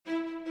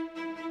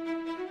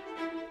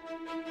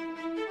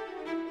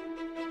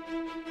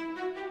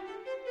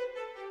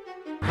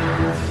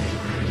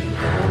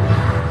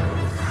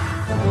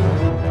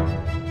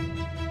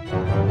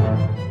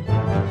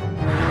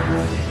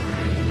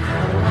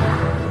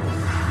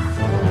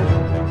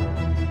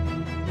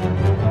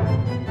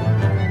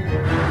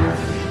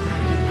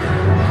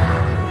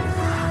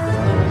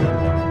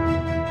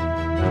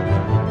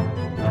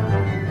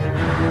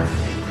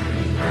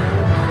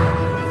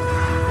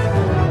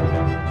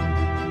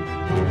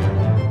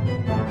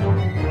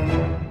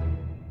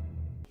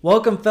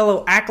Welcome,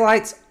 fellow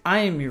acolytes. I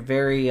am your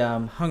very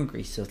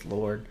hungry Sith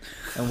Lord,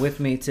 and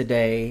with me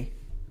today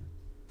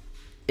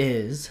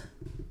is...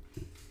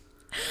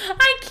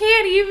 I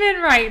can't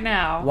even right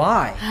now.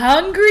 Why?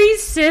 Hungry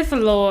Sith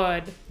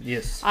Lord.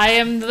 Yes. I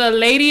am the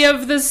Lady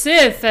of the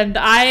Sith, and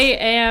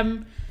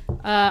I've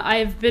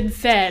been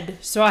fed,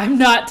 so I'm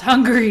not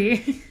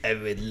hungry. I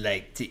would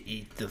like to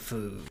eat the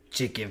food.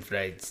 Chicken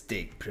fried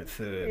steak,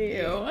 preferably.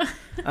 Ew.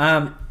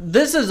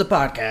 This is a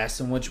podcast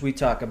in which we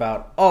talk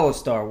about all of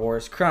Star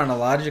Wars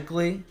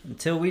chronologically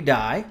until we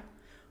die.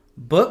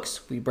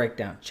 Books, we break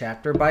down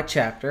chapter by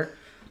chapter.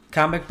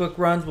 Comic book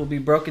runs will be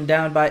broken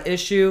down by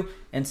issue,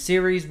 and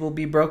series will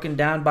be broken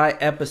down by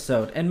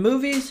episode. And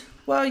movies,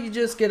 well, you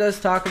just get us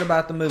talking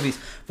about the movies.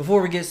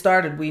 Before we get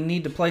started, we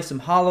need to play some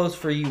hollows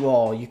for you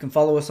all. You can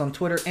follow us on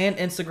Twitter and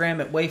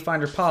Instagram at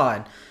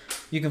WayfinderPod.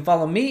 You can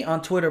follow me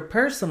on Twitter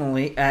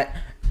personally at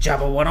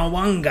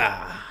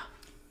Jabba101ga.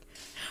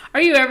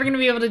 Are you ever going to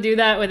be able to do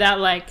that without,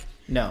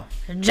 No.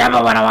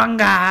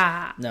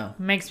 Jabba101ga? No.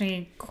 Makes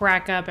me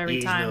crack up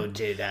every time. He's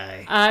no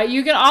Jedi.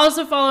 You can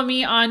also follow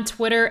me on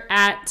Twitter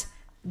at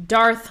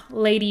Darth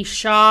Lady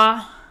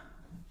Shaw.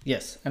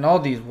 Yes, and all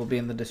these will be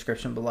in the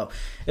description below.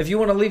 If you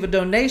want to leave a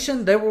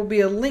donation, there will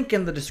be a link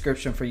in the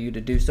description for you to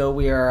do so.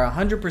 We are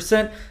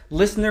 100%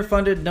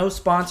 listener-funded, no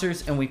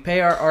sponsors, and we pay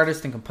our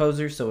artists and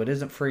composers, so it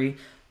isn't free.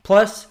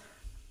 Plus,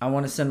 I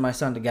want to send my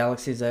son to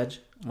Galaxy's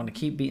Edge. I want to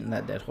keep beating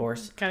that dead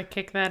horse. Gotta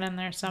kick that in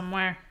there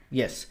somewhere.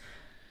 Yes.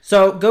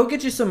 So go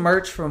get you some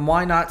merch from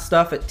Why Not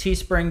Stuff at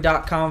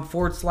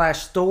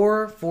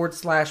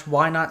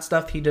teespring.com/store/Why Not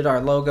Stuff. He did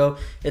our logo.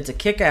 It's a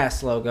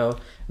kick-ass logo.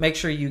 Make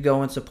sure you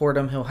go and support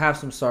him. He'll have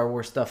some Star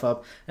Wars stuff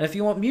up. And if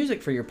you want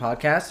music for your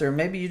podcast, or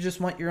maybe you just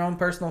want your own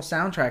personal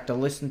soundtrack to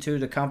listen to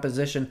the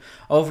composition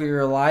over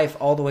your life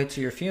all the way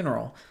to your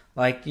funeral.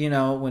 Like, you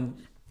know, when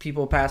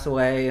people pass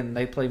away and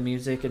they play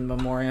music in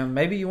memoriam,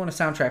 maybe you want a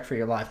soundtrack for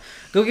your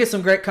life. Go get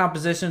some great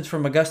compositions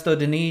from Augusto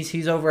Deniz.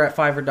 He's over at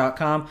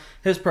Fiverr.com.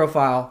 His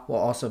profile will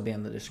also be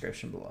in the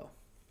description below.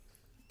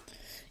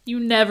 You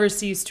never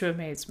cease to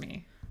amaze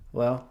me.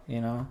 Well,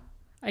 you know,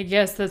 I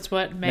guess that's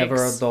what makes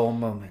never a dull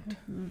moment.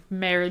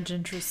 Marriage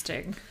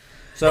interesting.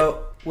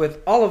 So,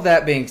 with all of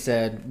that being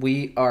said,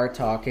 we are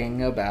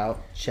talking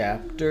about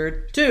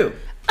Chapter 2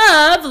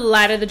 of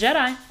Light of the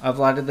Jedi. Of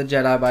Light of the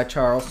Jedi by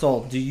Charles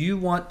Soule. Do you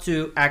want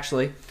to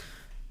actually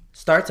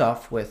starts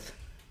off with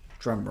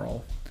drum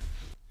roll?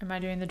 Am I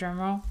doing the drum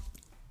roll?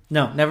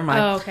 No, never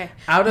mind. Oh, okay.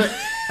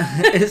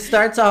 It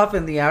starts off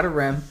in the Outer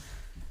Rim,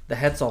 the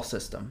Hetzal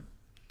system.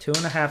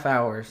 2.5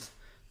 hours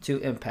to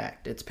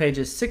impact. It's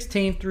pages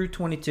 16 through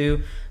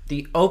 22.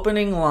 The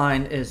opening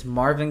line is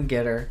Marvin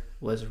Getter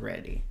was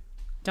ready.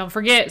 Don't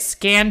forget,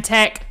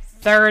 Scantech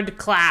third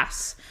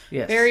class.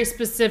 Yes. Very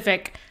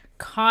specific.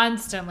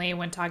 Constantly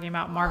when talking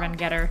about Marvin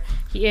Getter,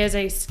 he is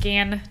a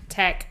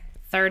Scantech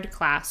third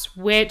class,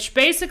 which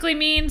basically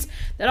means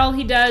that all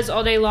he does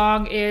all day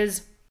long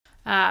is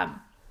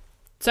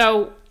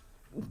so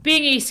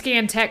being a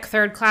Scantech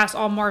third class,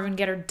 all Marvin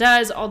Getter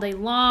does all day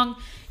long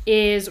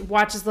is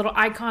watches little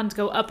icons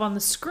go up on the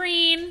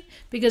screen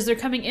because they're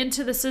coming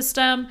into the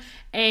system,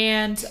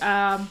 and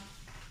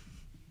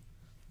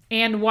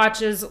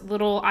watches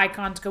little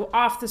icons go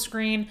off the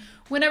screen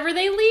whenever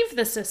they leave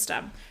the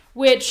system,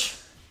 which,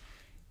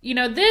 you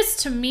know, this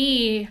to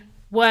me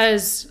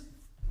was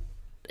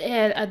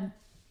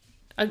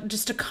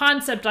just a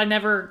concept I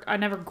never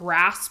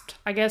grasped,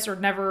 I guess, or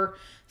never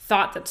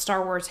thought that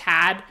Star Wars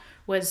had,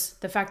 was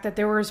the fact that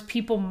there was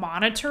people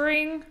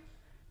monitoring,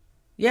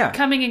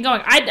 coming and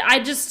going. I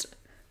just,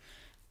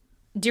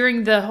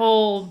 during the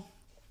whole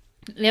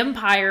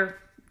Empire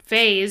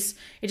phase,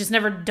 it just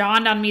never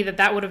dawned on me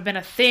that would have been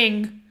a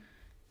thing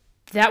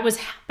that was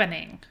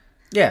happening.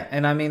 Yeah,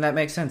 and I mean, that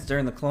makes sense.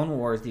 During the Clone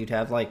Wars, you'd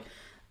have, like,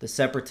 the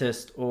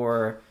Separatist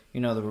or,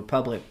 you know, the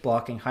Republic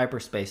blocking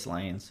hyperspace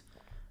lanes.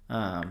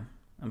 I'm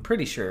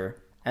pretty sure,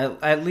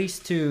 at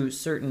least to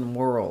certain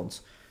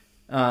worlds,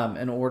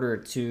 in order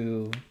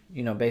to,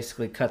 you know,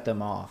 basically cut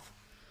them off.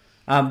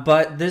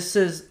 But this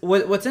is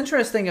what's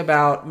interesting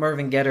about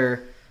Marvin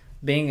Getter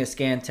being a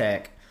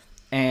Scantech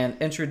and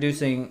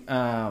introducing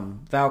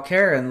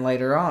Valkyrian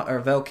later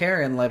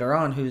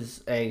on,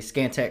 who's a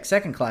Scantech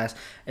second class,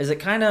 is it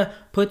kind of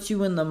puts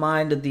you in the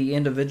mind of the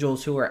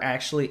individuals who are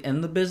actually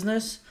in the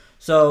business.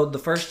 So the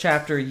first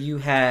chapter, you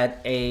had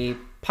a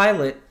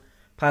pilot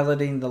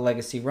piloting the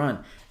Legacy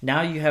run. Now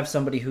you have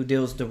somebody who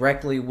deals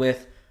directly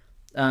with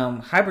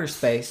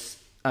hyperspace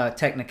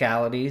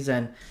technicalities,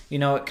 and, you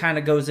know, it kind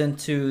of goes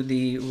into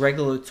the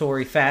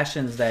regulatory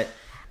fashions that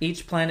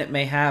each planet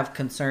may have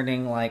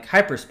concerning, like,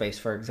 hyperspace,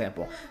 for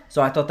example.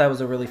 So I thought that was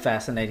a really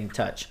fascinating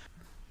touch.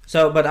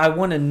 So, but I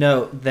want to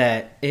note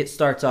that it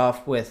starts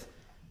off with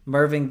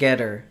Marvin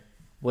Getter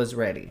was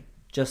ready.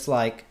 Just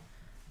like,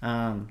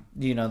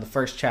 you know, the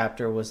first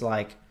chapter was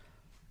like,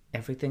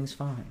 everything's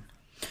fine.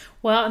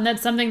 Well, and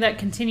that's something that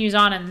continues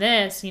on in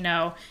this, you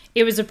know.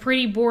 It was a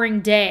pretty boring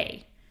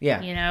day.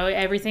 Yeah. You know,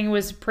 everything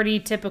was pretty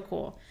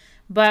typical.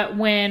 But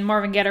when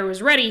Marvin Getter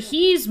was ready,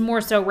 he's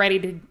more so ready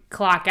to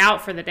clock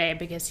out for the day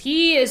because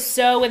he is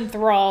so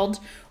enthralled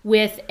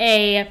with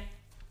a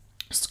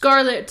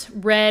scarlet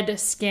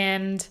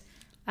red-skinned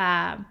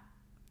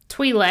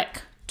Twi'lek,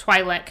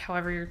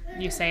 however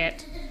you say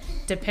it,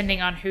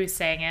 depending on who's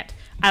saying it.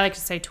 I like to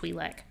say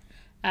Twi'lek.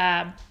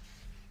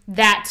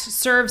 That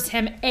serves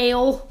him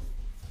ale,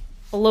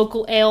 a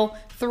local ale,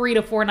 3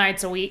 to 4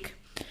 nights a week,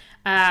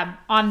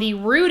 on the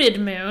rooted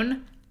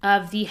moon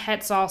of the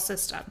Hetzal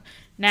system.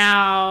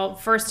 Now,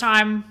 first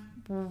time,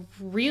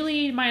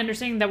 really, my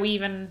understanding that we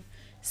even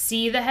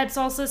see the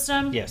Hetzal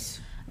system.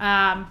 Yes.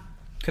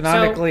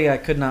 Canonically, I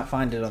could not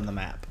find it on the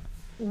map.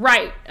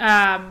 Right.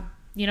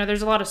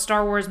 There's a lot of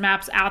Star Wars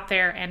maps out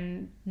there,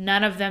 and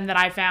none of them that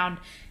I found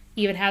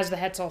even has the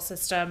Hetzal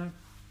system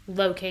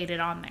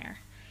located on there.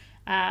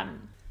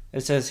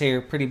 It says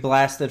here, pretty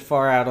blasted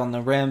far out on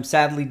the rim,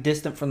 sadly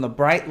distant from the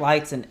bright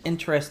lights and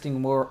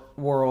interesting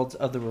worlds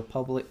of the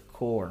Republic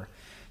core.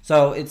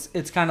 So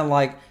it's kind of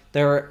like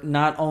they're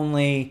not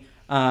only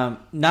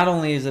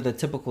is it a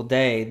typical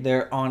day,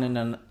 they're on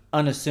an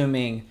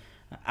unassuming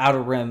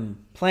outer rim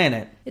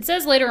planet. It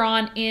says later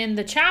on in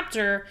the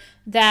chapter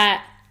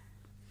that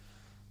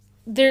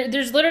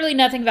there's literally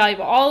nothing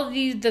valuable. All of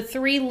the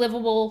 3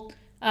 livable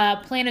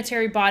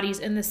planetary bodies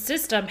in the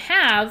system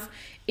have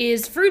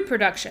is food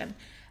production.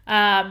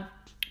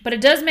 But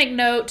it does make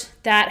note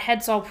that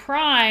Hetzal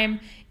Prime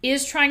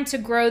is trying to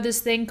grow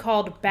this thing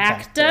called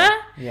Bacta.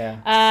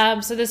 Yeah.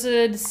 So this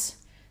is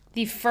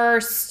the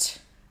first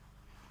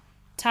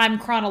time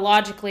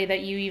chronologically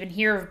that you even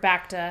hear of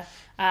Bacta.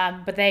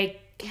 But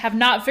they have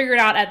not figured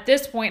out at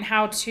this point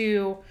how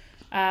to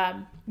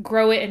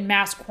grow it in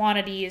mass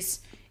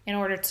quantities in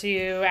order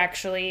to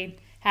actually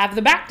have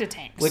the Bacta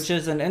tanks. Which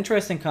is an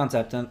interesting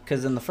concept,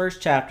 because in the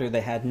first chapter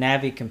they had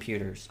Navi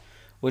computers,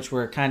 which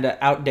were kind of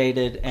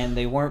outdated and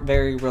they weren't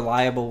very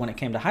reliable when it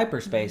came to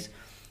hyperspace. Mm-hmm.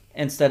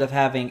 Instead of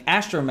having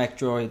astromech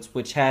droids,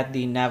 which had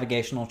the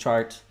navigational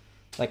charts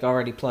like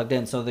already plugged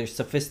in. So there's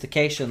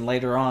sophistication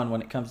later on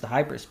when it comes to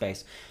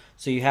hyperspace.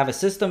 So you have a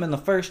system in the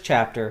first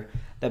chapter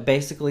that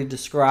basically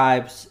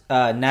describes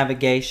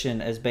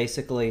navigation as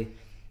basically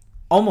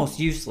almost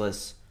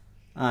useless,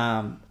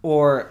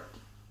 or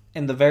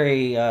in the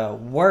very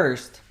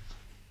worst,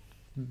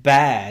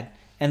 bad.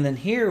 And then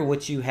here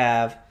what you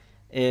have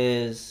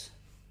is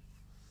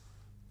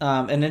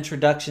an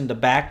introduction to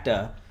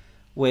Bacta,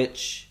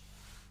 which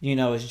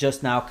is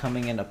just now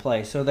coming into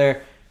play. So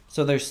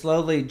they're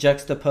slowly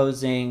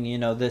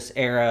juxtaposing this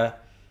era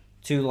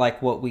to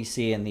like what we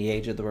see in the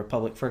Age of the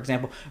Republic, for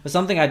example. But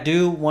something I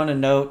do want to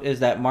note is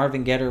that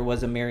Marvin Getter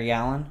was a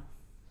Mirialan.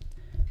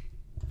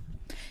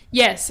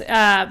 Yes,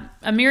 a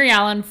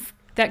Mirialan.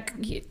 That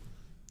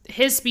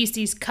his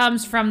species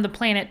comes from the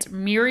planet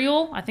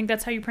Muriel. I think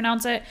that's how you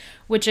pronounce it,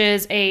 which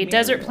is a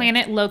desert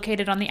planet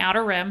located on the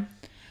outer rim.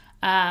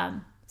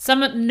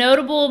 Some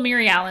notable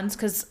Mirialans,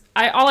 because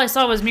all I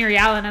saw was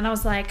Mirialan, and I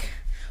was like,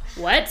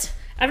 "What?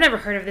 I've never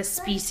heard of this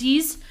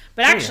species."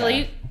 But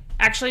actually,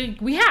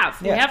 we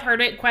have. Yeah. We have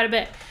heard it quite a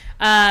bit.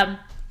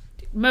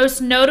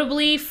 Most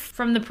notably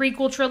from the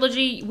prequel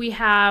trilogy, we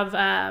have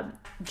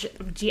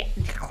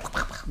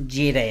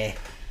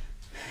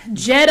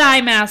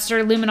Jedi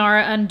Master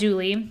Luminara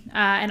Unduli,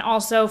 and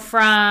also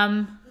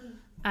from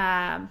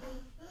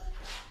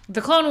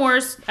the Clone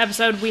Wars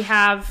episode, we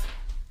have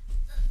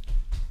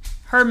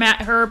her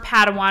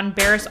Padawan,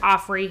 Barriss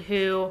Offrey,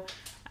 who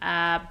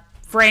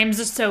frames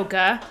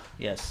Ahsoka.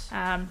 Yes.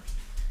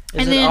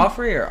 Is it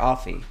Offrey or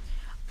Offie?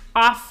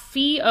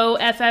 Offie,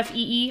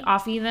 Offee,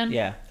 Offie then?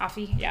 Yeah.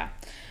 Offie, yeah.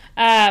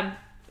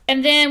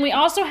 And then we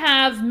also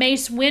have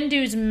Mace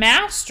Windu's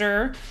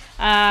master,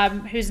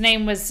 whose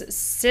name was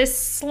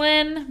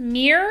Sislin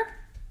Mir.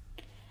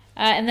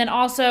 And then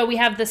also we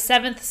have the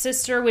 7th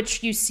sister,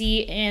 which you see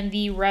in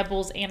the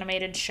Rebels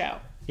animated show.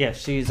 Yeah,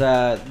 she's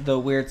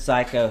the weird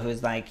psycho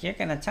who's like, "You're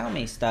gonna tell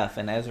me stuff,"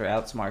 and Ezra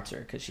outsmarts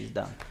her because she's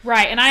dumb.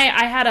 Right, and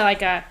I had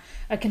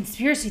a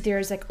conspiracy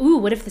theory. It's like, ooh,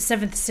 what if the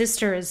 7th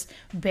sister is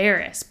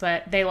Barriss?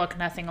 But they look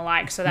nothing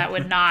alike, so that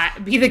would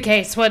not be the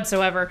case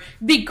whatsoever.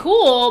 Be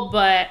cool,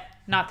 but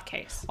not the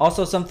case.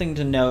 Also, something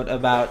to note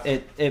about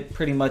it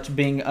pretty much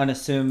being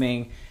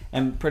unassuming,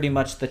 and pretty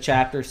much the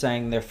chapter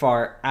saying they're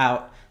far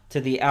out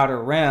to the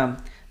outer rim.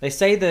 They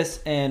say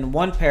this in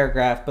one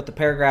paragraph, but the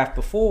paragraph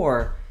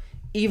before,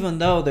 even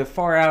though they're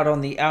far out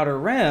on the outer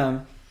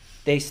rim,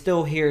 they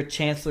still hear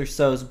Chancellor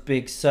So's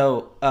big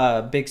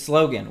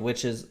slogan,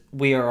 which is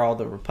 "We are all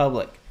the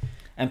Republic,"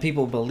 and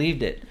people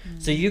believed it. Mm-hmm.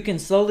 So you can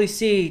slowly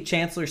see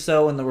Chancellor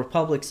So and the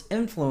Republic's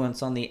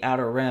influence on the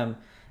outer rim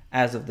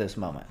as of this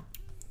moment.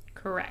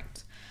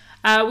 Correct.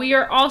 We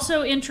are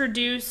also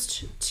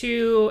introduced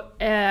to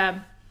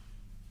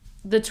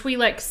the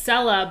Twi'lek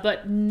Sella,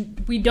 but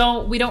we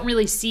don't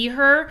really see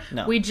her.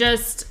 No. We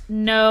just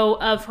know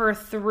of her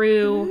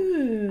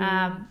through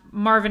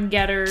Marvin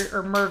Getter,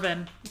 or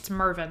Mervin. It's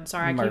Mervin.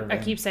 Sorry, I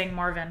keep saying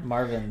Marvin.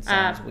 Marvin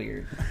sounds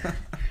weird.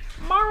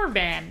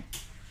 Marvin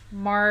the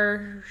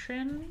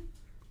Martian.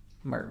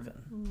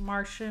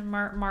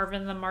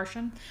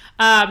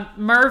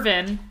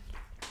 Mervin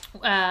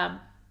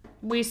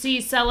we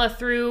see Sella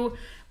through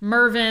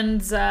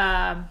Mervin's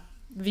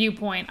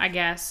viewpoint, I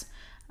guess.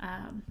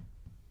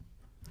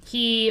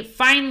 He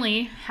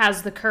finally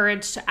has the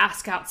courage to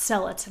ask out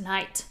Sella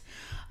tonight.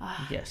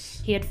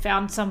 Yes. He had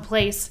found some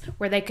place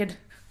where they could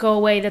go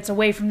away that's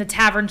away from the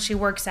tavern she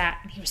works at.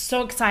 And he was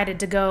so excited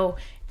to go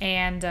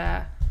and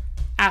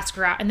ask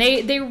her out. And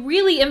they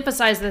really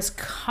emphasize this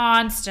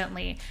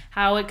constantly,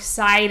 how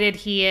excited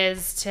he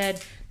is to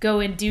go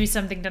and do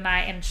something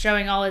tonight and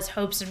showing all his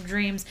hopes and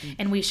dreams,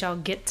 and we shall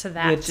get to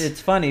that. Which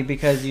it's funny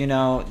because he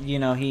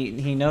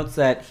notes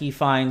that he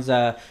finds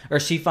or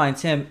she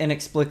finds him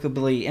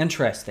inexplicably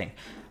interesting,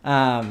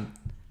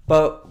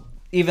 but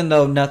even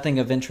though nothing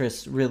of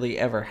interest really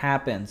ever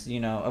happens,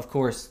 of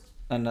course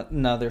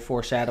another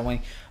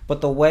foreshadowing,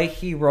 but the way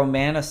he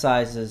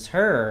romanticizes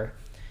her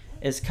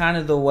is kind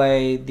of the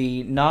way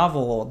the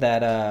novel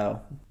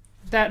that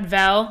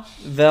Vel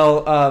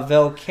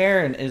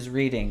Karen is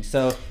reading.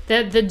 So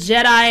the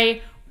Jedi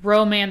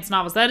romance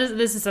novels.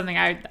 This is something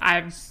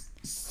I'm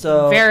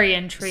very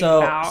intrigued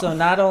about. So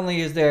not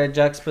only is there a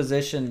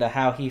juxtaposition to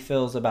how he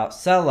feels about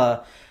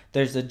Sella,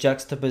 there's a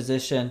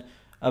juxtaposition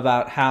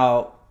about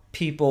how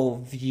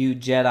people view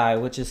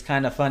Jedi, which is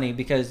kind of funny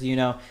because in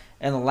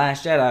The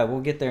Last Jedi,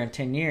 we'll get there in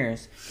 10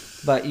 years,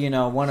 but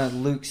one of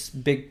Luke's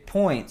big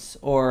points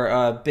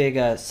or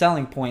big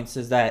selling points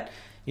is that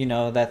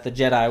that the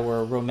Jedi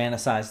were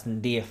romanticized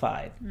and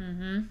deified.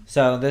 Mm-hmm.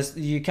 So this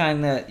you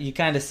kind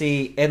of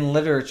see in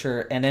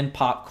literature and in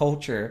pop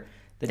culture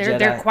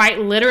they're quite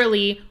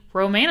literally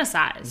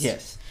romanticized.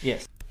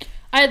 Yes.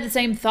 I had the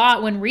same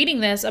thought when reading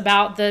this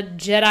about the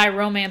Jedi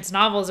romance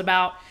novels,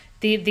 about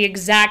the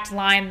exact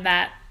line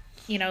that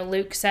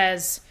Luke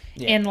says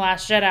in The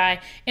Last Jedi,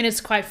 and it's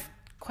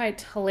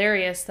quite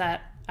hilarious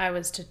that I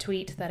was to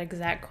tweet that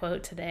exact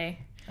quote today.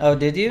 Oh,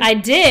 did you? I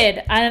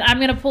did. I'm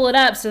going to pull it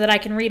up so that I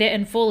can read it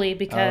in fully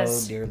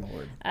because... Oh, dear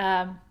Lord.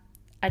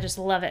 I just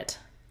love it.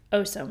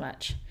 Oh, so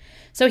much.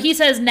 So he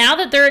says, now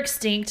that they're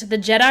extinct, the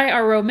Jedi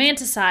are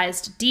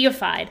romanticized,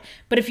 deified.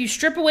 But if you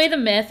strip away the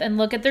myth and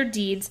look at their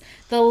deeds,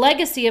 the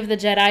legacy of the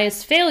Jedi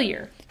is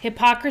failure,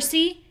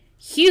 hypocrisy,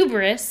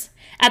 hubris.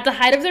 At the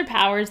height of their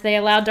powers, they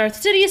allowed Darth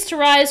Sidious to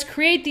rise,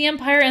 create the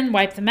Empire, and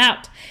wipe them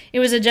out. It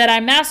was a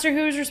Jedi Master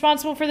who was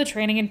responsible for the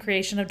training and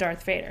creation of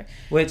Darth Vader.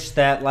 Which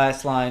that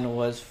last line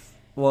was,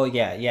 well,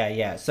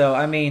 yeah. So,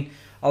 I mean,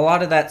 a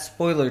lot of that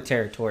spoiler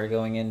territory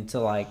going into,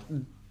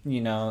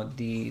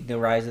 the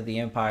rise of the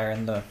Empire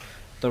and the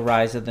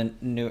rise of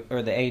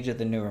the age of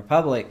the New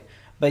Republic.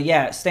 But,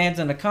 yeah, it stands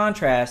in a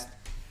contrast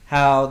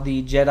how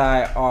the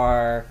Jedi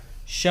are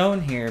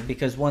shown here,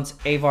 because once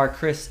Avar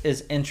Kriss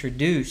is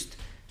introduced,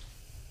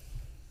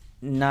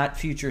 not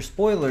future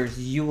spoilers,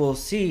 you will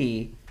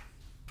see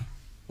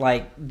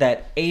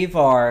that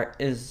Avar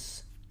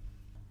is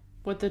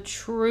what the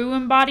true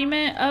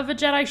embodiment of a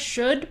Jedi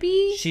should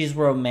be. She's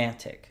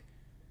romantic,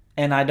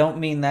 and I don't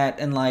mean that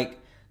in the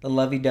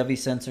lovey-dovey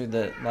sense or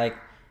the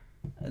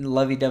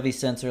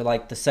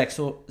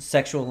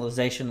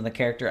sexualization of the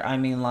character. I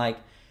mean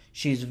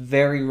she's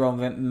very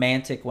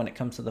romantic when it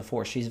comes to the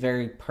Force. She's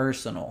very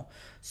personal.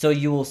 So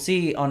you will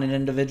see on an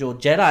individual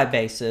Jedi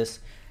basis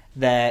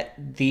that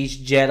these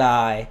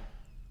Jedi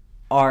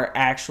are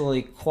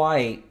actually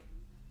quite,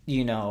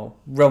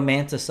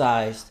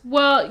 romanticized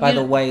by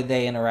the way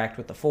they interact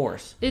with the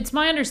Force. It's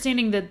my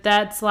understanding that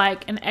that's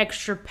an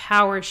extra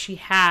power she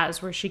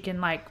has where she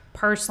can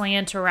personally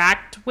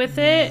interact with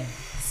it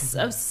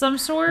of some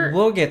sort.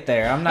 We'll get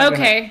there. I'm not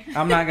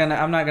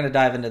gonna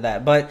dive into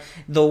that. But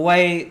the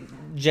way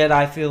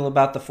Jedi feel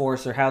about the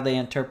Force or how they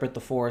interpret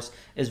the Force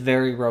is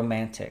very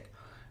romantic.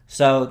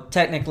 So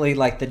technically,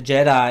 the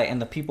Jedi and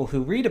the people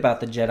who read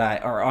about the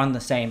Jedi are on the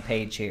same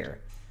page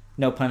here.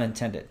 No pun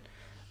intended.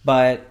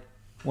 But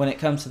when it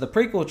comes to the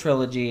prequel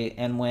trilogy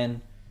and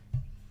when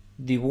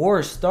the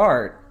wars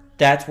start,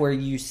 that's where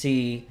you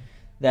see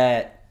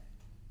that,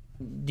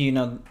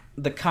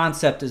 the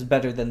concept is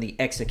better than the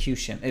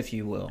execution, if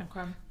you will.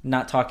 Okay.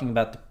 Not talking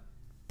about the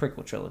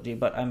prequel trilogy,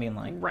 but I mean,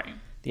 right.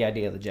 The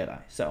idea of the Jedi.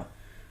 So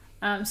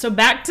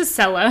back to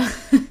Sella,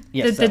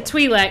 yes, the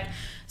Twi'lek.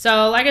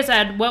 So, like I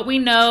said, what we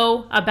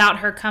know about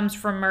her comes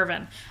from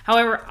Mervin.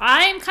 However,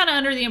 I'm kind of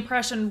under the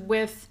impression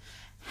with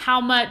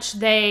how much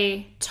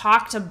they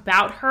talked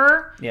about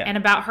her and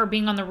about her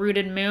being on the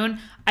rooted moon,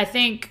 I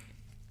think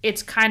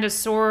it's kind of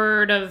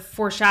sort of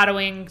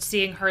foreshadowing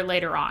seeing her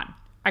later on.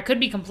 I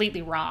could be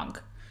completely wrong.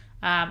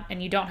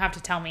 And you don't have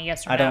to tell me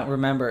yes or no. I don't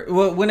remember.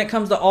 Well, when it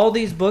comes to all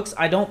these books,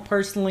 I don't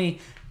personally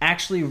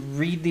actually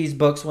read these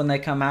books when they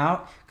come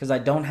out because I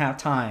don't have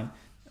time.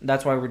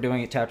 That's why we're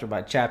doing it chapter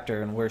by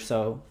chapter, and we're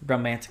so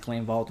romantically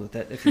involved with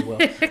it, if you will.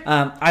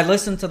 I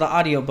listen to the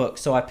audiobook,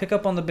 so I pick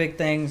up on the big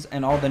things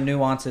and all the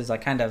nuances. I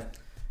kind of,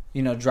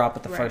 drop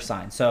at the first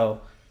sign.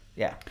 So,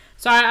 yeah.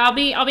 So I'll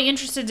be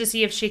interested to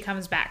see if she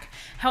comes back.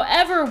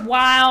 However,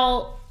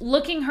 while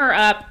looking her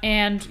up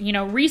and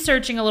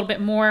researching a little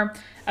bit more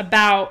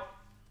about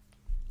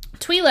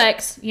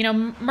Twi'leks,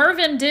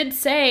 Mervin did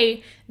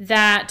say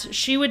that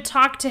she would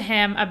talk to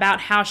him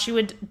about how she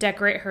would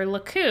decorate her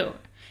Laku.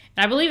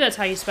 And I believe that's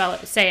how you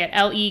say it.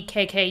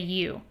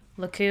 Lekku.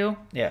 Lekku.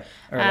 Yeah.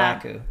 Or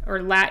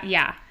Laku.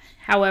 Yeah.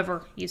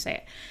 However you say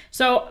it.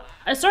 So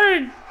I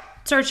started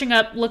searching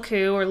up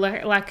Lekku or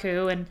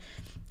Laku,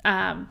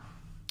 and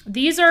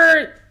these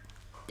are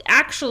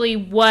actually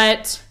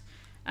what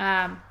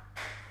I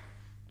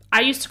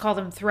used to call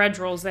them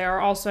threadrils. They are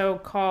also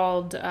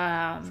called for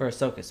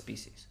Ahsoka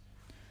species.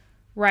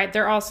 Right.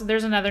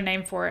 There's another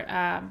name for it.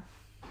 I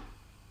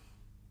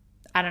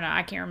don't know.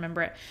 I can't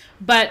remember it.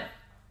 But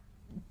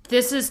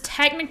this is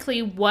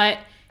technically what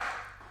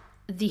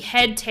the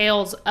head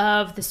tails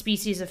of the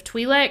species of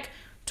Twi'lek,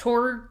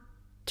 Torgreta,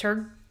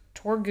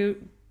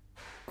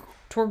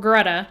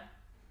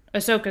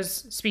 Ahsoka's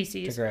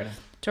species.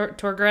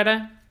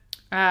 Torgreta.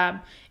 And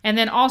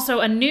then also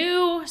a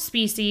new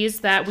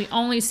species that we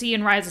only see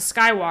in Rise of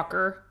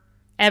Skywalker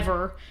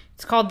ever.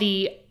 It's called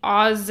the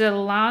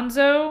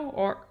Ozilanzo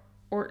or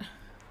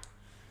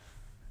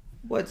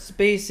what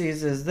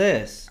species is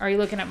this? Are you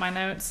looking at my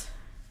notes?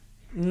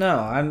 No,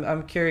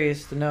 I'm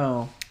curious to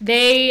know.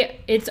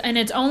 It's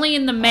only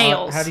in the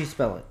males. How do you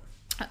spell it?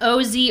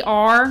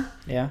 Ozra.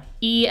 Yeah.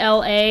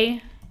 Elanso.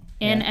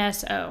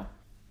 Yeah.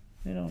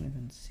 We don't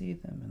even see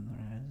them in the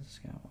Rise of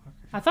Skywalker.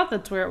 I thought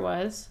that's where it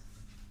was.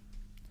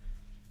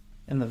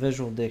 In the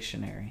visual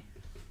dictionary.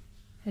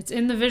 It's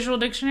in the visual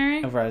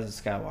dictionary? Of Rise of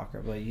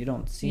Skywalker, but you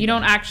don't see them. You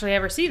don't actually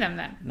ever see them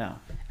then? No.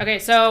 Okay,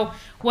 so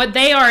what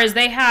they are is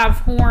they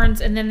have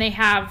horns and then they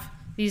have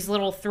these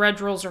little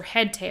threadrils or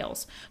head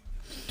tails.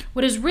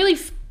 What is really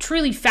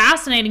truly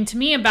fascinating to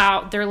me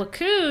about their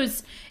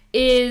Lekkus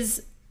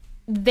is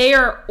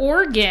their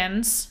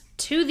organs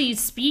to these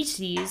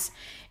species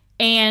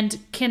and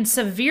can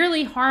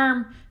severely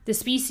harm the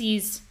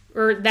species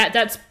or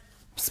that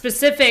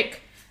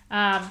specific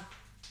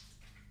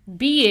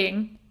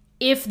being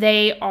if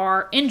they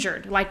are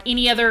injured, like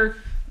any other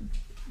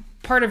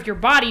part of your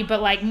body,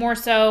 but like more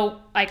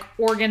so like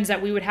organs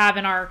that we would have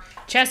in our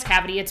chest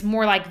cavity. It's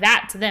more like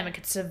that to them. It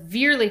could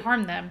severely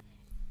harm them.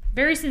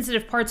 Very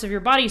sensitive parts of your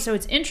body. So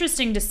it's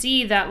interesting to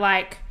see that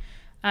like,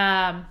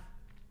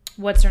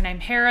 what's her name?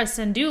 Hera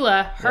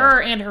Syndulla,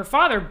 her and her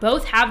father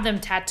both have them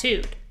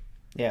tattooed.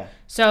 Yeah.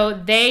 So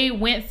they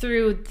went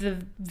through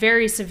the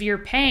very severe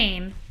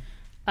pain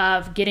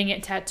of getting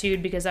it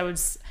tattooed because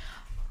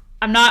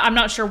I'm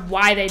not sure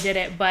why they did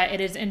it, but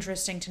it is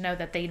interesting to know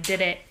that they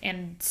did it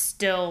and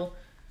still,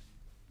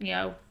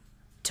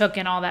 took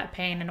in all that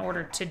pain in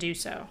order to do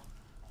so.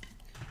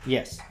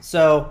 Yes.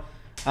 So,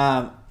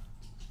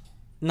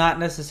 not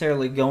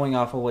necessarily going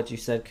off of what you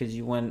said because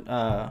you went.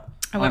 I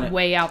went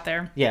way out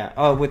there.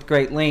 Yeah. With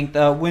great length.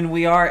 When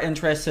we are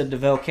interested to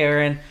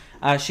Velkaren,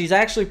 she's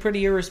actually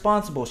pretty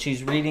irresponsible.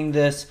 She's reading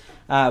this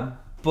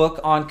book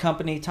on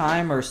company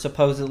time, or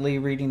supposedly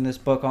reading this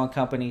book on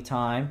company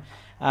time.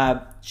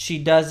 She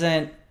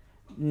doesn't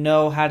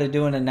know how to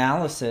do an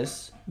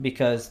analysis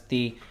because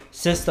the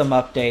system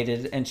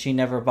updated and she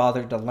never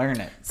bothered to learn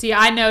it. See,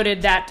 I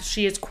noted that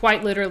she is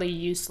quite literally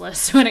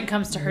useless when it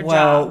comes to her job.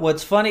 Well,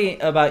 what's funny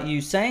about you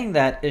saying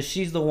that is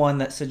she's the one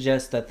that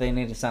suggests that they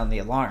need to sound the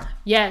alarm.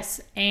 Yes,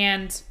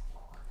 and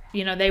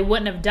they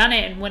wouldn't have done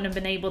it and wouldn't have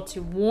been able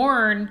to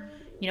warn,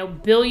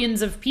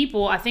 billions of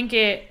people. I think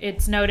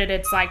it's noted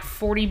it's like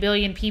 40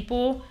 billion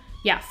people.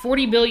 Yeah,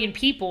 40 billion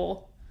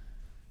people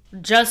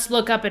just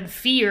look up in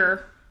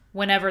fear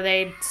whenever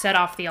they set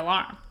off the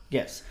alarm.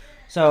 Yes.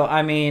 So,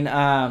 I mean,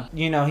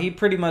 he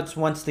pretty much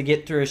wants to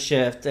get through a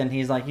shift, and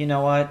he's like, you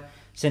know what?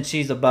 Since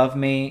she's above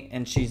me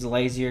and she's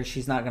lazier,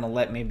 she's not going to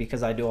let me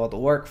because I do all the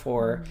work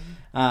for her.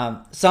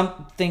 Mm-hmm.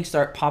 Some things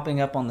start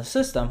popping up on the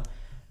system,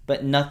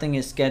 but nothing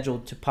is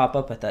scheduled to pop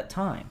up at that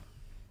time.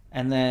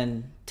 And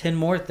then 10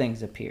 more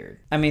things appeared.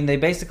 I mean, they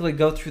basically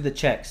go through the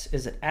checks.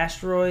 Is it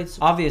asteroids?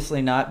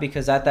 Obviously not,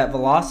 because at that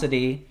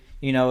velocity,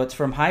 it's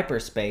from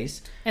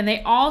hyperspace. And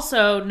they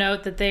also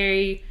note that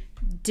they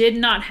did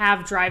not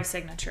have drive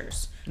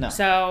signatures. No.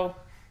 So,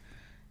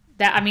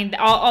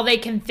 all they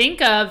can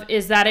think of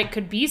is that it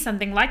could be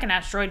something like an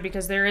asteroid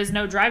because there is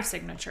no drive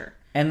signature.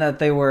 And that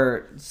they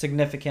were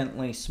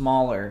significantly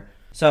smaller.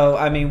 So,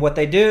 what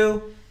they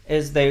do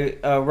is they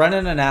run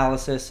an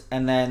analysis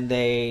and then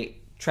they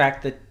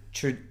track the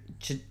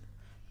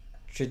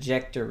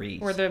trajectories.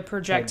 Or the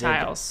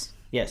projectiles.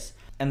 Yes.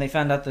 And they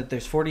found out that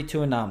there's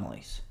 42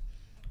 anomalies.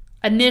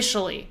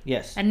 Initially.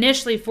 Yes.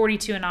 Initially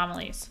 42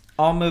 anomalies.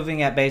 All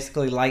moving at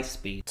basically light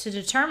speed. To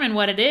determine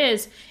what it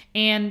is.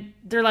 And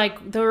they're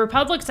like, the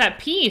Republic's at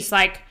peace.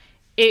 Like,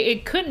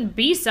 it couldn't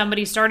be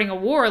somebody starting a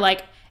war.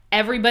 Like,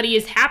 everybody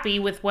is happy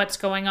with what's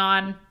going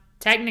on,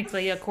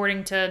 technically,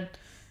 according to,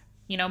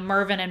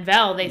 Mervin and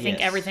Vel. They think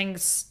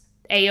everything's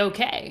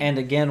A-okay. And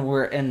again,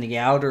 we're in the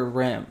outer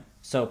rim.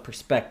 So,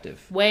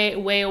 perspective. Way,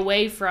 way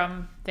away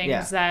from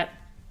things that,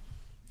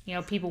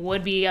 people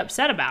would be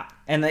upset about.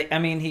 And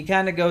he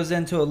kind of goes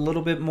into a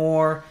little bit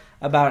more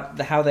about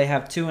how they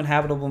have 2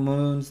 inhabitable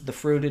moons, the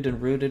fruited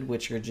and rooted,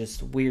 which are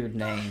just weird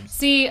names.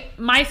 See,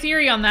 my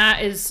theory on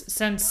that is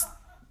since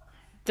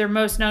they're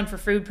most known for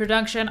food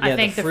production, I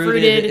think the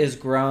fruited is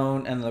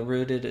grown and the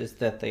rooted is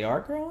that they are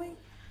growing?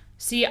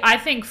 See, I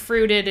think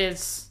fruited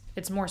it's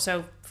more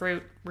so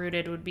fruit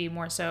rooted would be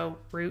more so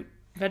root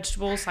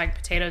vegetables like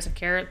potatoes and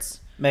carrots.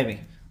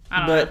 Maybe.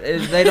 I don't know.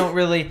 They don't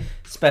really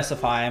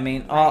specify. I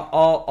mean,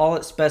 all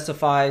it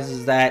specifies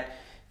is that,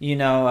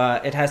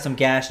 it has some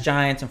gas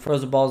giants and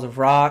frozen balls of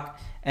rock.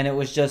 And it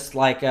was just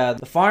like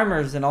the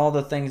farmers and all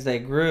the things they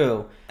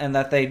grew. And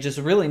that they just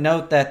really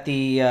note that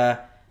the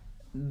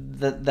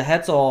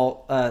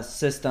Hetzel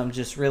system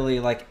just really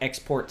like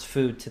exports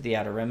food to the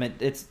Outer Rim.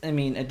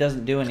 It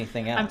doesn't do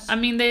anything else.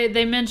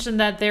 They mentioned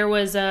that there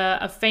was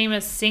a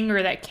famous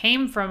singer that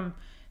came from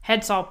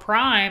Hetzel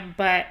Prime,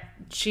 but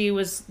she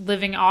was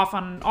living off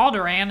on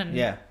Alderaan,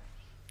 and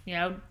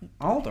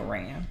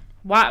Alderaan.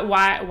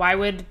 Why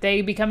would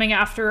they be coming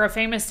after a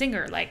famous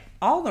singer like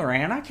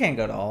Alderaan? I can't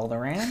go to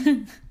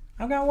Alderaan.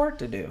 I've got work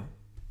to do.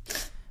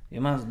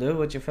 You must do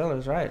what you feel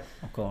is right,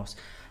 of course.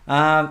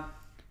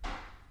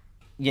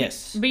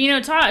 Yes.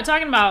 But,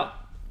 talking about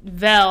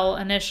Vel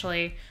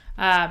initially,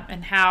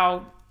 and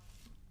how,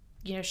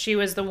 she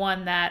was the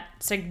one that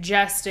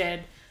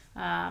suggested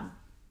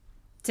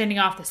sending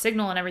off the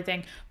signal and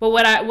everything. But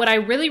what I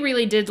really,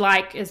 really did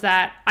like is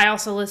that I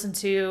also listened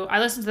to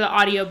the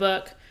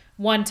audiobook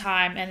one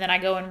time, and then I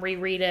go and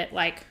reread it.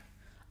 Like,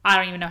 I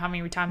don't even know how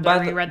many times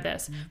I reread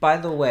this. By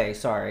the way,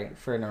 sorry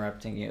for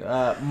interrupting you.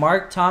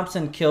 Mark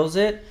Thompson kills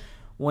it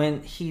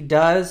when he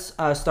does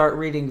start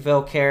reading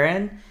Vel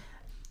Karen.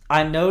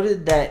 I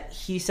noted that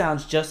he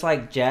sounds just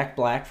like Jack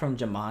Black from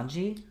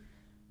Jumanji.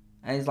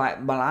 And he's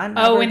like, but I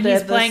never when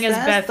he's playing as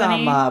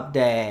Bethany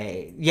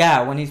update.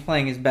 Yeah, when he's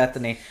playing as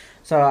Bethany.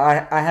 So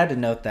I had to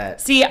note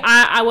that. See,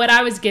 what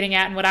I was getting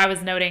at and what I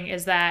was noting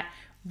is that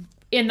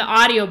in the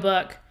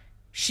audiobook,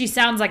 she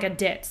sounds like a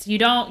ditz. You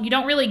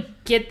don't really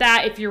get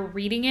that if you're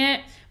reading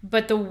it,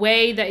 but the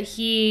way that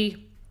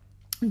he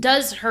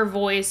does her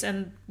voice,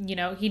 and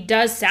he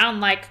does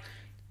sound like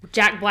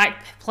Jack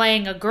Black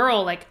playing a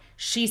girl, like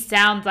she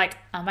sounds like,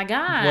 oh my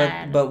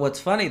God. But what's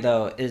funny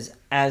though is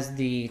as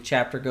the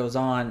chapter goes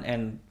on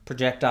and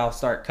projectiles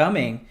start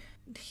coming,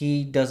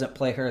 he doesn't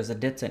play her as a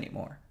ditz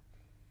anymore.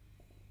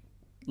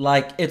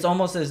 Like, it's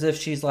almost as if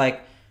she's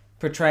like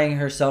portraying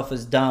herself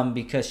as dumb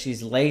because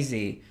she's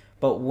lazy.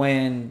 But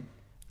when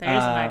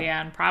there's an idea,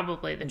 and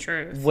probably the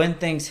truth, when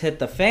things hit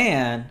the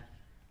fan,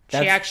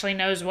 she actually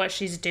knows what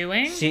she's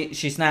doing. She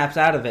snaps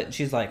out of it, and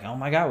she's like, "Oh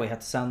my God, we have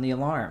to sound the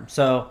alarm."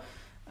 So,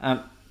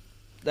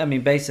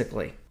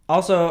 basically.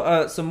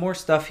 Also, some more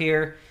stuff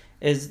here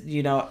is,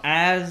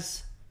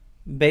 as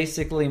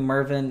basically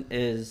Mervyn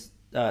is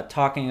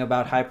talking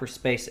about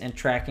hyperspace and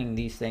tracking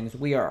these things,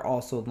 we are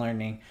also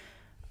learning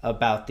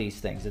about these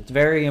things. It's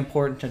very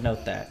important to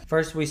note that.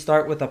 First, we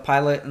start with a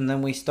pilot, and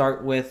then we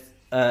start with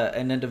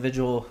an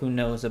individual who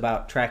knows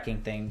about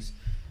tracking things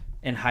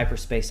in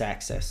hyperspace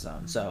access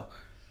zone. So,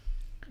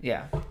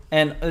 yeah.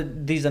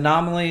 And these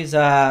anomalies,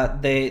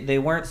 they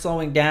weren't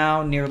slowing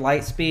down near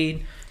light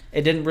speed.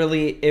 It didn't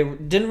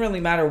really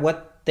matter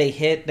what they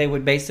hit. They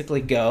would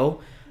basically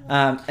go,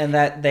 and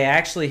that they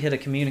actually hit a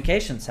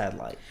communication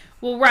satellite.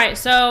 Well, right.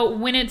 So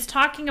when it's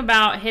talking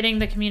about hitting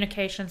the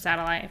communication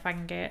satellite, if I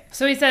can get it.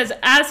 So he says,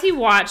 as he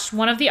watched,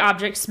 one of the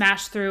objects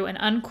smashed through an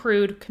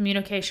uncrewed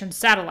communication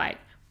satellite.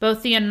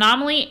 Both the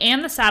anomaly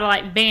and the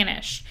satellite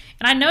vanished.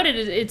 And I noted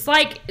it's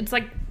like,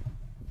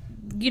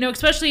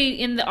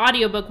 especially in the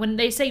audiobook, when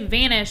they say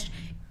vanished,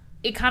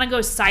 it kind of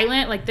goes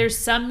silent. Like there's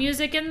some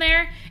music in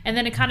there, and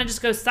then it kind of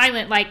just goes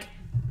silent. Like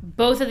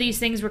both of these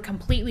things were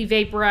completely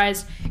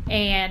vaporized,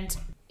 and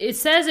it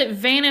says it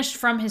vanished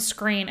from his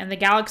screen, and the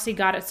galaxy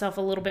got itself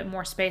a little bit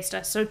more space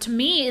dust. So to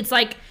me, it's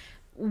like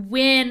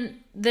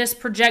when this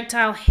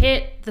projectile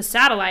hit the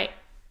satellite,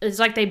 it's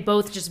like they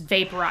both just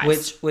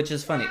vaporized. Which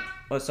is funny.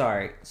 Oh,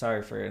 sorry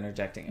for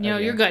interjecting. No,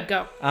 you're good.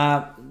 Go.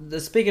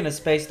 Speaking of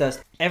space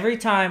dust, every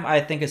time I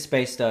think of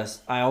space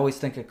dust, I always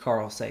think of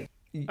Carl Sagan.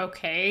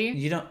 Okay.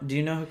 Do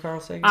you know who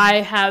Carl Sagan is? I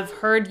have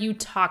heard you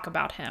talk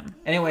about him.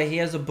 Anyway, he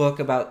has a book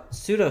about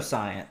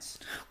pseudoscience.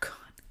 Oh God.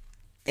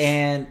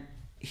 And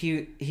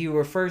he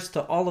refers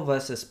to all of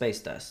us as space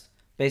dust.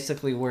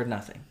 Basically, we're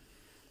nothing.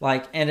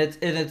 Like, and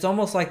it's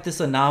almost like this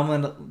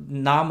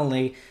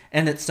anomaly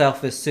in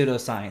itself is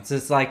pseudoscience.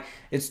 It's like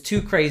it's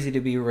too crazy to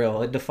be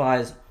real. It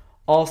defies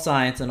all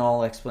science and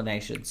all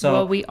explanation. So,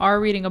 well, we are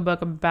reading a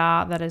book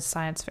about that is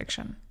science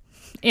fiction.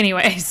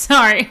 Anyway,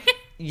 sorry.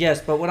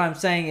 Yes, but what I'm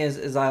saying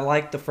is I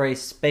like the phrase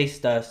space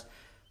dust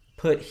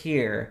put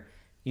here,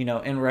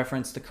 in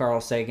reference to Carl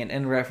Sagan,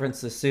 in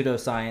reference to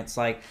pseudoscience,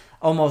 like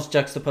almost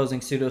juxtaposing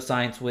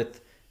pseudoscience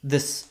with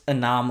this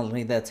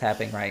anomaly that's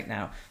happening right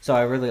now. So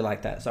I really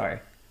like that. Sorry.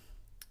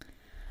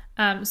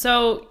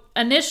 So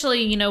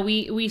initially,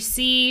 we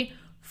see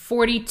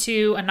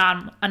 42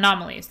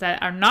 anomalies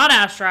that are not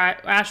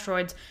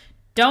asteroids,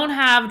 don't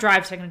have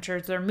drive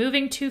signatures, they're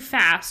moving too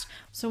fast.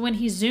 So when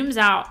he zooms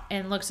out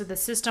and looks at the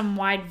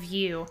system-wide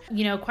view,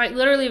 quite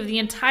literally of the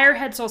entire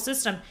Hetzel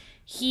system,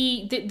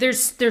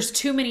 there's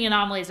too many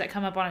anomalies that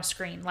come up on a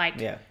screen,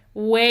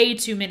 way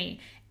too many.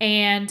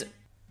 And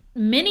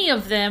many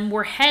of them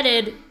were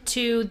headed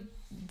to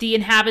the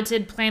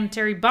inhabited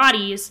planetary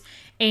bodies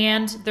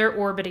and their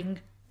orbiting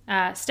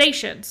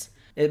stations.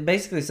 It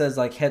basically says,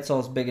 like,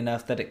 Hetzal's big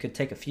enough that it could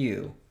take a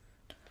few.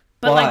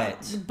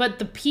 But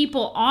the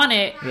people on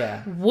it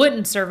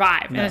wouldn't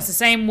survive. No. And it's the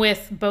same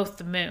with both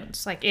the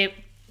moons. Like,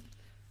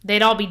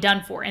 they'd all be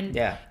done for. And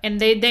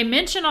they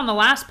mention on the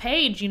last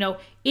page, it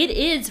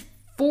is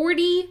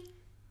 40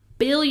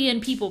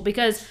 billion people.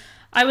 Because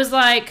I was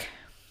like,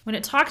 when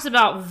it talks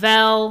about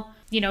Vel,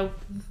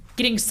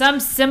 getting some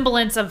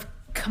semblance of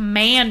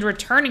command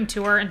returning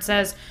to her and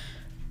says,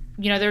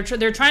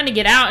 they're trying to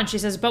get out, and she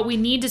says, but we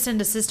need to send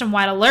a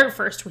system-wide alert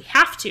first. We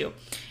have to.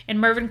 And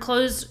Mervyn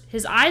closed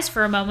his eyes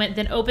for a moment,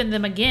 then opened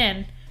them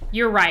again.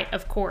 You're right,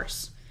 of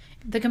course.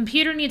 The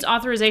computer needs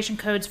authorization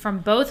codes from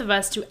both of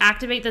us to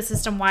activate the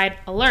system-wide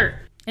alert.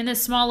 In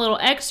this small little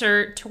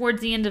excerpt towards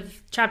the end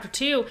of chapter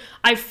 2,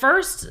 I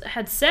first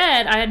had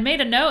said, I had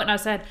made a note, and I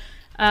said,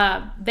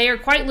 they are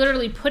quite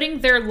literally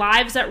putting their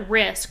lives at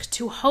risk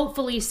to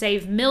hopefully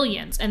save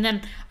millions. And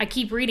then I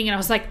keep reading, and I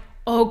was like,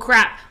 oh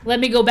crap, let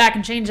me go back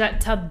and change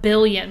that to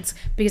billions,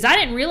 because I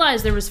didn't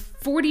realize there was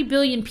 40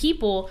 billion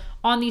people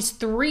on these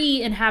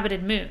 3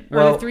 inhabited moons,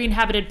 or 3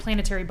 inhabited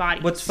planetary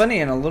bodies. What's funny,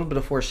 and a little bit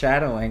of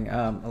foreshadowing,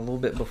 a little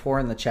bit before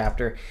in the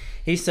chapter,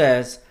 he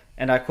says,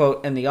 and I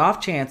quote, in the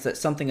off chance that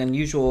something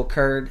unusual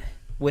occurred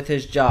with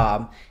his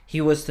job,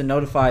 he was to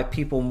notify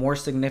people more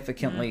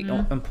significantly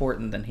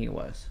important than he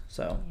was.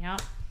 So, a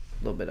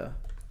little bit of...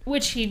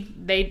 Which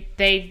they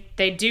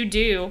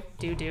do.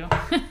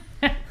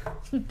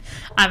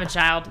 I'm a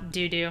child.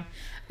 Do.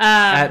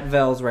 At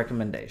Vel's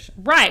recommendation.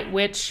 Right,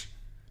 which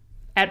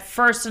at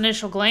first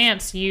initial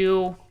glance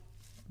you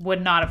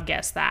would not have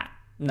guessed that.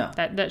 No.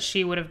 That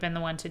she would have been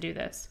the one to do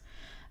this.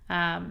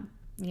 And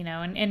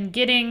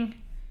getting...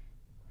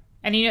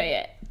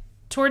 And,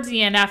 towards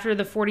the end, after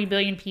the 40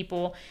 billion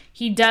people,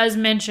 he does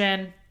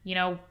mention,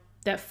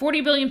 that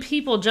 40 billion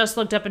people just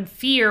looked up in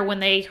fear when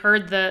they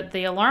heard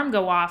the alarm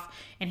go off,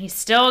 and he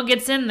still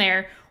gets in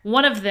there.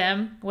 One of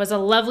them was a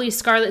lovely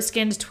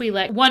scarlet-skinned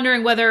Twi'lek,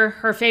 wondering whether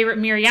her favorite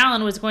Miri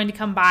Allen was going to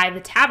come by the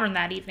tavern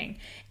that evening.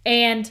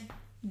 And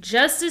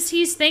just as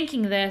he's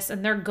thinking this,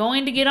 and they're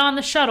going to get on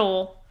the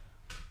shuttle,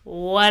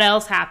 what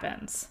else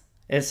happens?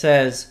 It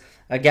says,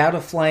 a gout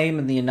of flame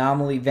and the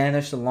anomaly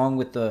vanished along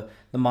with the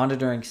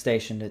monitoring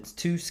station. It's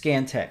 2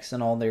 Scantechs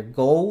and all their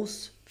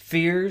goals,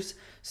 fears,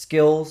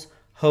 skills,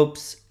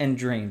 hopes, and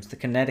dreams. The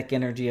kinetic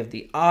energy of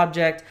the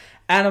object,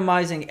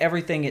 atomizing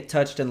everything it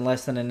touched in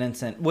less than an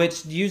instant,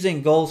 which,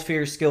 using goals,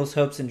 fears, skills,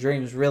 hopes, and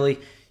dreams, really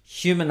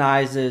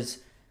humanizes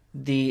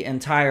the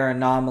entire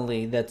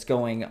anomaly that's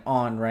going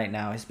on right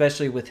now,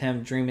 especially with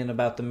him dreaming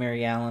about the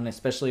Mary Allen,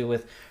 especially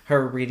with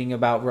her reading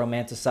about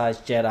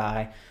romanticized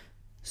Jedi.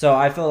 So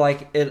I feel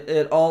like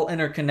it all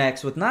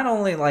interconnects with not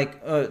only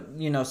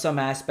some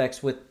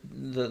aspects with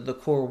the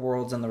core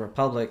worlds and the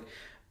Republic,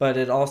 but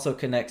it also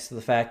connects to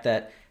the fact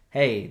that,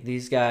 hey,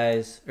 these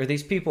guys or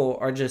these people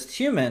are just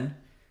human,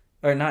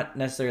 or not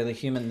necessarily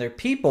human, they're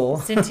people.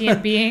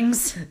 Sentient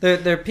beings.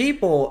 They're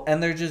people,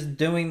 and they're just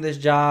doing this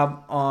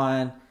job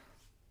on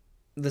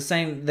the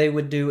same they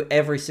would do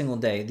every single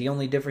day. The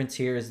only difference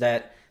here is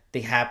that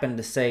they happen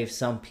to save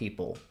some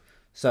people.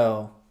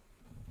 So...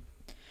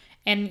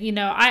 And,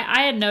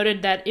 I had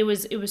noted that it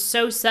was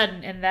so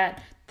sudden, and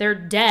that their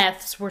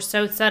deaths were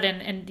so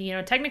sudden, and,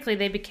 technically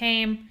they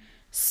became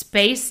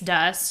space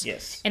dust.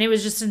 Yes. And it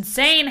was just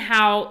insane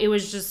how it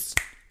was just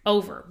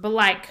over.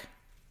 But,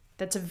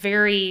 that's a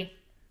very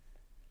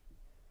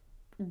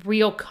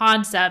real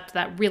concept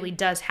that really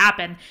does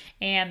happen.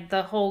 And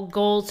the whole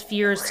goals,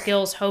 fears,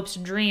 skills, hopes,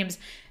 and dreams,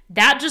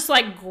 that just,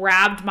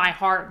 grabbed my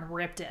heart and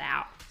ripped it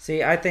out.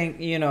 See, I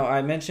think,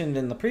 I mentioned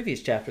in the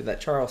previous chapter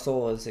that Charles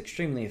Soule is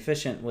extremely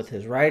efficient with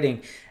his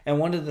writing. And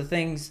one of the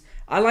things,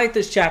 I like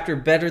this chapter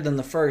better than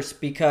the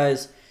first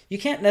because you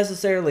can't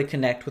necessarily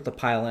connect with the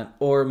pilot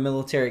or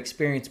military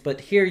experience.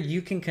 But here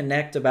you can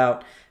connect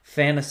about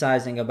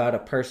fantasizing about a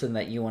person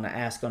that you want to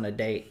ask on a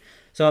date.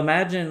 So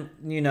imagine,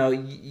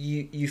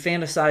 you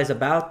fantasize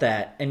about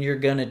that and you're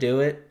going to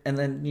do it and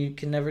then you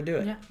can never do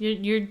it.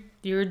 Yeah,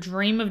 your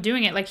dream of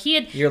doing it. He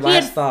had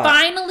thought.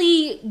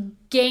 Finally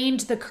gained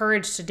the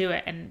courage to do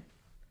it and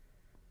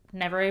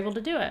never able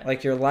to do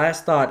it. Your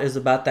last thought is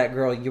about that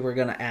girl you were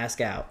going to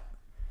ask out.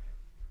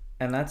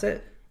 And that's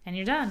it. And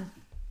you're done.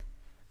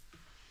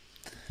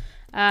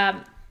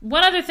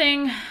 One other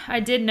thing I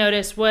did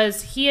notice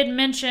was he had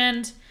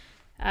mentioned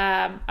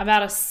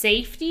about a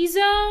safety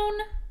zone.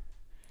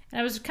 And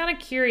I was kind of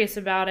curious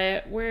about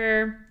it,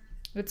 where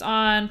it's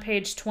on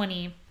page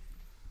 20.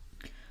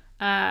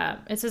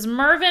 It says,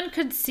 Mervyn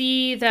could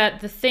see that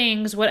the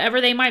things,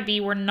 whatever they might be,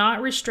 were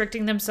not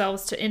restricting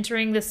themselves to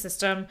entering the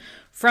system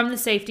from the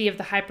safety of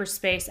the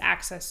hyperspace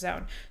access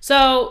zone.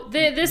 So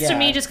this to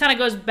me just kind of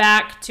goes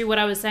back to what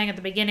I was saying at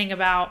the beginning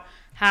about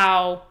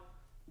how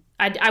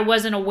I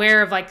wasn't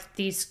aware of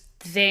these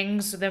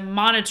things, the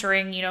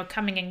monitoring,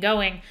 coming and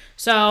going.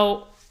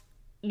 So,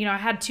 I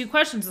had 2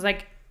 questions.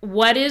 It's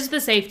what is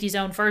the safety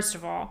zone, first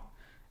of all?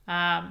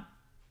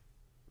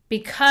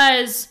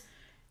 Because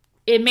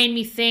it made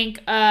me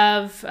think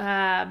of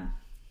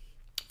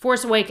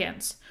Force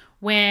Awakens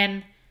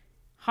when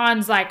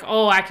Han's like,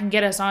 oh, I can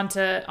get us onto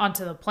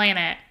the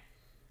planet,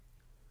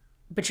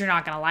 but you're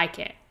not going to like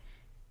it.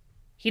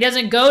 He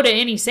doesn't go to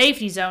any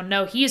safety zone.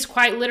 No, he is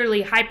quite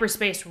literally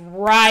hyperspaced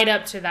right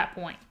up to that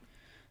point.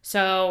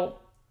 So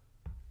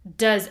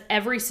does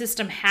every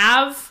system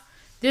have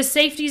this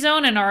safety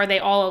zone, and are they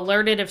all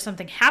alerted if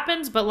something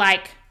happens? But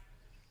like,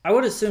 I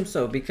would assume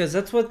so, because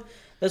that's what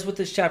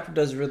this chapter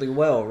does really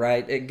well,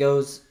 right? It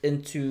goes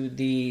into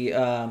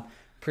the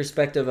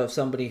perspective of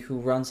somebody who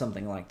runs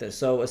something like this.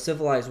 So a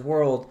civilized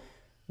world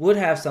would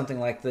have something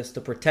like this to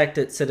protect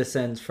its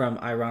citizens from,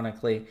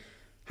 ironically,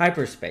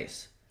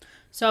 hyperspace.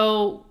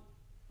 So,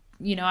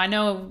 I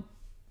know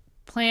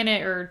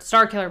Starkiller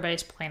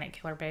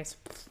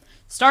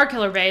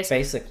Base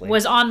basically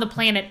was on the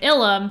planet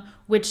Ilum,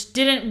 which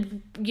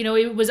didn't,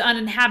 it was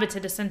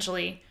uninhabited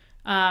essentially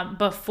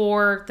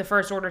before the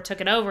First Order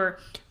took it over.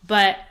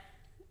 But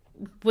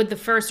would the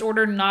First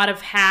Order not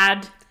have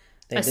had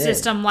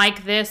system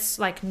like this,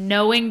 like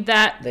knowing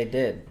that? They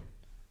did.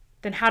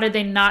 Then how did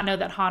they not know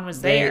that Han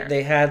was there?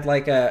 They had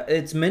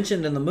it's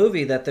mentioned in the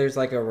movie that there's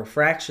like a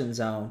refraction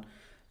zone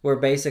where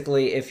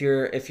basically if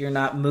you're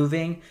not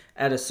moving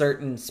at a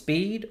certain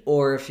speed,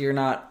 or if you're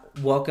not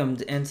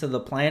welcomed into the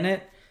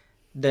planet,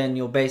 then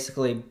you'll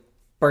basically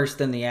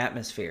burst in the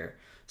atmosphere.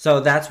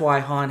 So that's why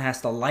Han has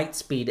to light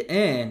speed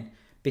in,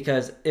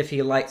 because if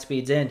he light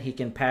speeds in, he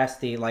can pass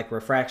the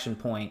refraction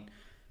point,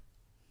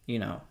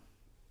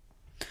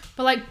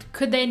 But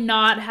did they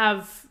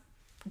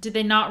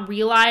not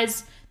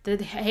realize that,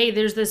 hey,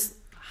 there's this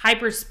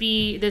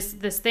hyperspeed,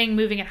 this thing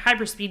moving at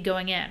hyperspeed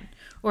going in?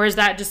 Or is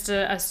that just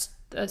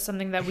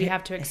something that we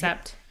have to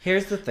accept?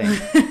 Here's the thing.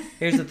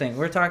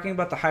 We're talking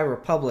about the High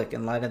Republic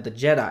in light of the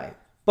Jedi.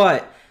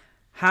 But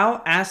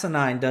how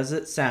asinine does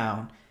it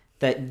sound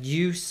that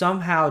you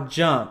somehow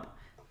jump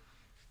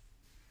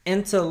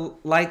into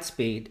light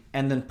speed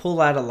and then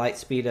pull out of light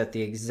speed at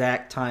the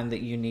exact time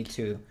that you need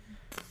to?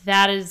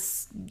 That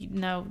is...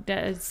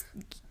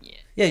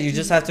 Yeah, you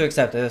just have to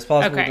accept it. It's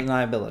plausible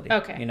deniability.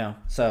 Okay.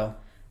 So...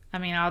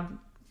 I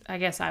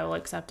guess I will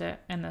accept it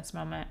in this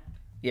moment.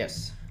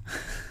 Yes.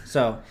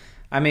 So...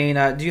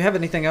 do you have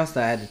anything else to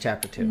add to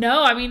chapter 2?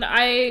 No,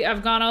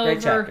 I've gone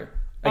over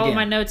all of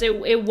my notes.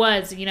 It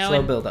was,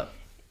 slow build up.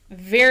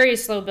 Very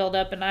slow build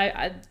up, and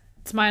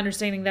it's my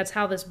understanding that's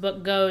how this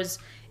book goes.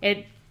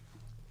 It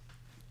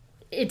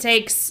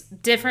takes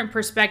different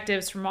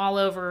perspectives from all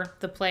over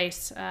the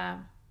place,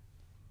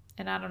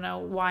 and I don't know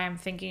why I'm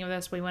thinking of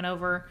this. We went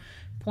over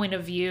point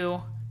of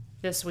view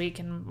this week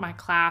in my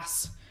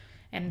class,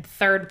 and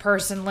third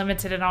person,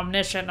 limited, and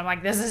omniscient. I'm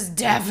like, this is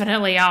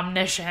definitely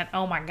omniscient.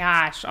 Oh my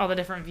gosh, all the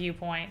different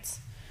viewpoints.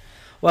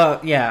 Well,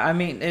 yeah,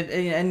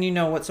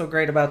 and what's so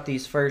great about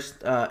these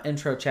first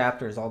intro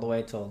chapters all the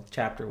way till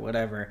chapter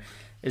whatever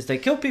is they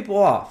kill people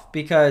off,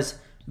 because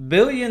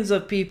billions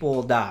of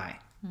people die.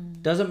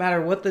 Doesn't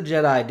matter what the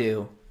Jedi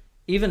do,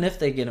 even if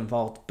they get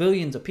involved,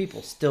 billions of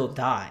people still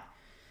die.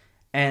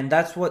 And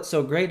that's what's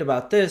so great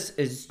about this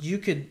is you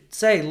could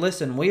say,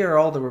 listen, we are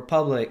all the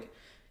Republic.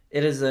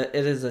 It is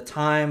a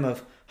time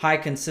of high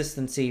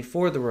consistency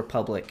for the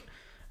Republic.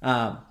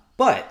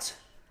 But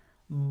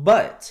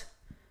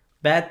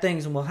bad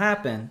things will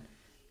happen,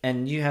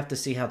 and you have to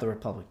see how the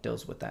Republic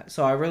deals with that.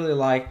 So I really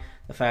like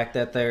the fact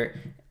that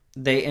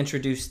they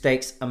introduce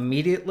stakes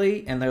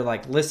immediately, and they're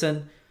like,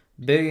 listen,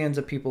 billions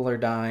of people are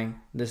dying.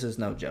 This is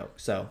no joke.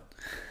 So,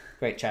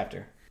 great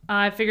chapter.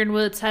 I figured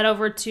let's head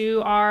over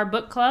to our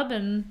book club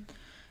and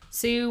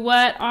see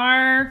what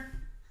our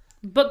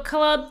book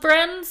club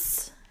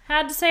friends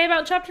had to say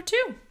about chapter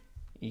 2.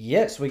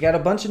 Yes, we got a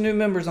bunch of new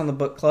members on the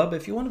book club.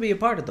 If you want to be a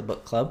part of the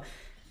book club,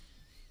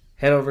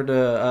 head over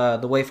to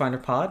the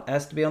Wayfinder Pod,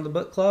 ask to be on the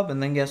book club,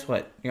 and then guess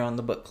what? You're on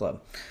the book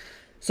club.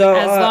 So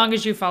as long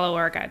as you follow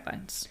our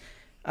guidelines.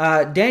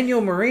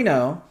 Daniel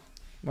Moreno,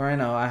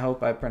 I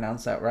hope I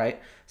pronounced that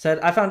right, said,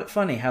 I found it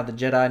funny how there are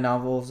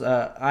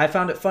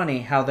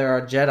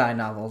Jedi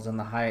novels in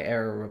the High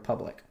Era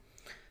Republic.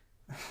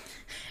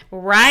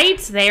 Right?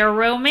 They are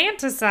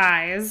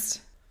romanticized.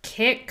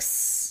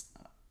 Kicks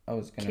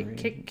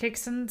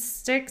and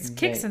sticks.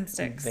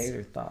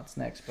 Vader thoughts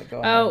next, but go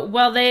ahead. Oh,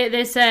 well,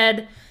 they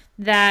said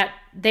that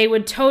they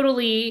would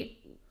totally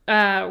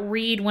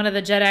read one of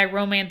the Jedi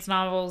romance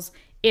novels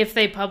if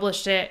they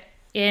published an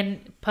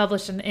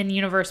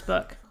in-universe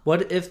book.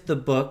 What if the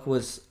book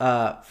was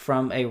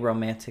from a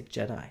romantic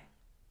Jedi?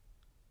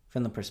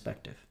 From the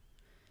perspective.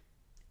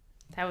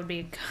 That would be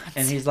a concept.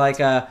 And he's like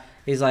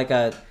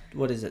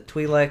what is it,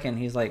 Twi'lek, and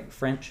he's like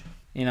French,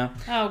 Oh,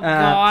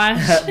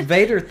 gosh.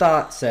 Vader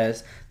Thought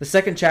says, the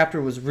second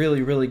chapter was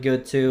really, really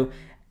good, too.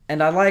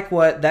 And I like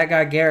what that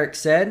guy Garrick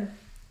said.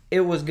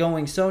 It was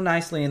going so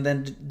nicely, and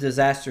then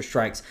disaster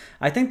strikes.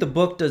 I think the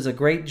book does a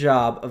great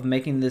job of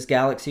making this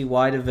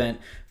galaxy-wide event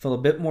feel a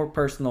bit more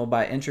personal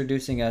by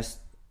introducing us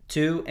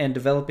to and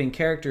developing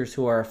characters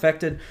who are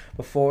affected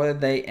before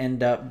they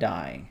end up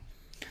dying.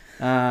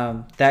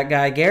 That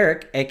guy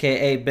Garrick,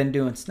 a.k.a.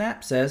 Bendu and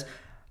Snap, says,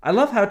 I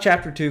love how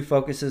Chapter 2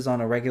 focuses on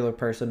a regular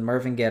person,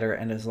 Mervyn Getter,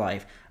 and his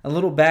life. A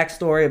little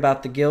backstory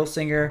about the Gill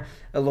singer,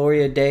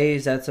 Eloria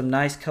Days, adds some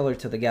nice color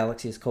to the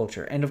galaxy's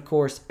culture. And of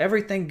course,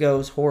 everything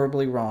goes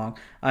horribly wrong.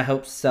 I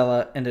hope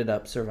Stella ended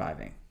up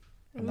surviving.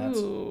 And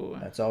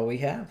that's all we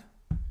have.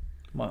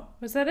 What?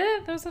 Was that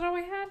it? Was that all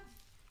we had?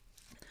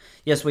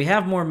 Yes, we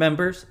have more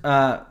members,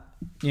 but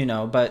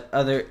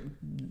they're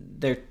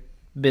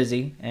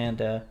busy, and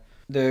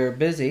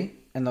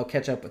they'll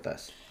catch up with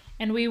us.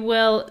 And we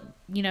will,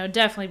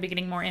 definitely be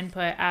getting more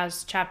input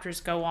as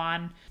chapters go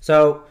on.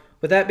 So,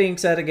 with that being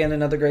said, again,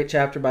 another great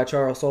chapter by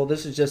Charles Soule.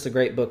 This is just a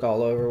great book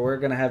all over. We're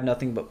going to have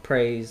nothing but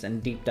praise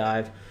and deep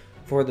dive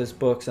for this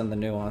books and the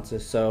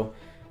nuances. So,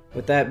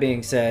 with that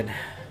being said...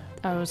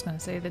 I was going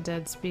to say the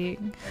dead speak.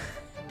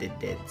 The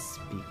dead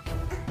speak.